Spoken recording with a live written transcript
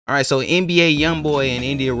Alright, so NBA Youngboy and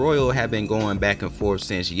India Royale have been going back and forth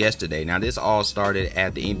since yesterday. Now this all started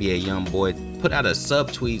after NBA Youngboy put out a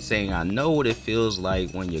subtweet saying, "I know what it feels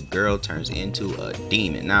like when your girl turns into a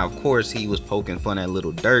demon." Now of course he was poking fun at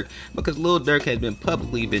Lil Durk because Lil Durk has been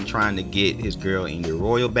publicly trying to get his girl India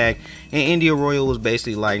Royale back, and India Royale was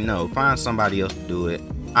basically like, no, find somebody else to do it.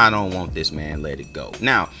 I don't want this, man, let it go.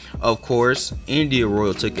 Now of course India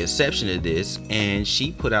Royale took exception to this, and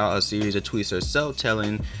she put out a series of tweets herself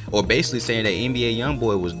telling, or basically saying, that NBA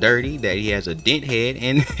Youngboy was dirty, that he has a dent head,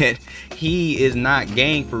 and that he is not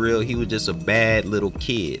gang for real, he was just a bad little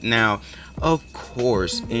kid. Now of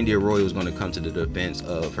course India Royale was going to come to the defense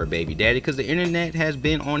of her baby daddy because the internet has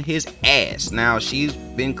been on his ass. Now she's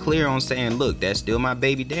been clear on saying, look, that's still my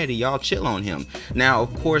baby daddy, y'all chill on him. Now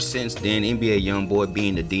of course since then, NBA Youngboy,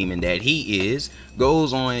 being the demon that he is,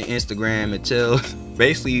 goes on Instagram and tells,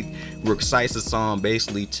 basically recites a song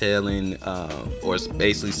basically telling or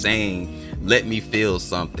basically saying, let me feel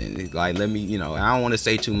something, like let me, you know, I don't want to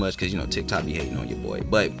say too much because, you know, TikTok be hating on your boy,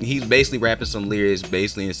 but he's basically rapping some lyrics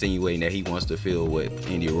basically insinuating that he wants to feel what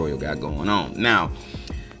India Royale got going on. Now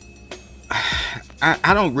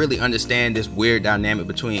I don't really understand this weird dynamic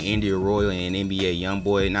between India Royale and NBA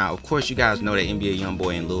Youngboy. Now of course you guys know that NBA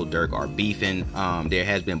Youngboy and Lil Durk are beefing. There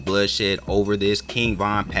has been bloodshed over this. King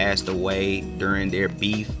Von passed away during their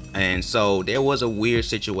beef, and so there was a weird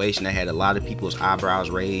situation that had a lot of people's eyebrows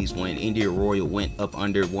raised when India Royale went up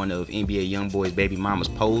under one of NBA Youngboy's baby mama's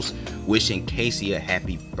posts wishing Casey a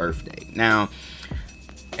happy birthday. Now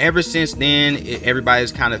ever since then,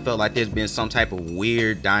 everybody's kind of felt like there's been some type of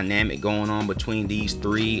weird dynamic going on between these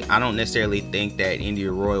three. I don't necessarily think that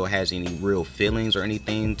India Royale has any real feelings or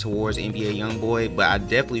anything towards NBA Youngboy, but I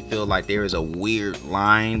definitely feel like there is a weird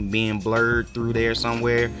line being blurred through there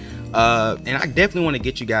somewhere. And I definitely want to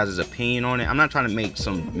get you guys' opinion on it. I'm not trying to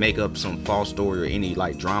make up some false story or any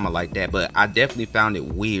like drama like that, but I definitely found it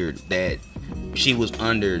weird that she was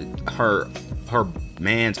under her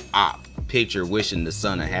man's op picture wishing the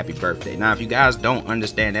son a happy birthday. Now if you guys don't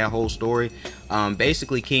understand that whole story,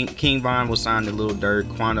 basically King Von was signed to Lil Durk,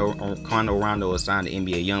 Quando Rondo was signed to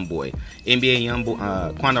NBA Youngboy.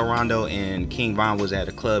 Quando Rondo and King Von was at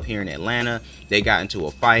a club here in Atlanta. They got into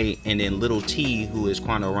a fight, and then Little T, who is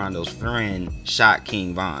Quando Rondo's friend, shot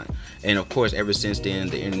King Von. And of course ever since then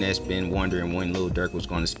the internet's been wondering when Lil Durk was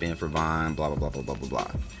going to spin for Von, blah blah blah blah blah blah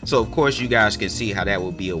blah. So of course you guys can see how that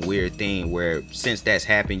would be a weird thing, where since that's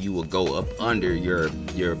happened you will go up under your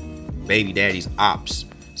baby daddy's ops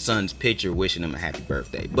son's picture wishing him a happy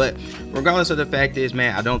birthday. But regardless of the fact is,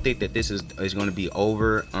 man, I don't think that this is going to be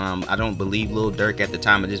over. I don't believe Lil Durk at the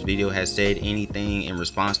time of this video has said anything in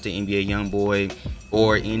response to NBA Youngboy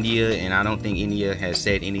or India, and I don't think India has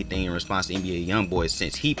said anything in response to NBA Youngboy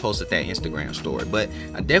since he posted that Instagram story. But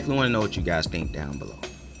I definitely want to know what you guys think down below.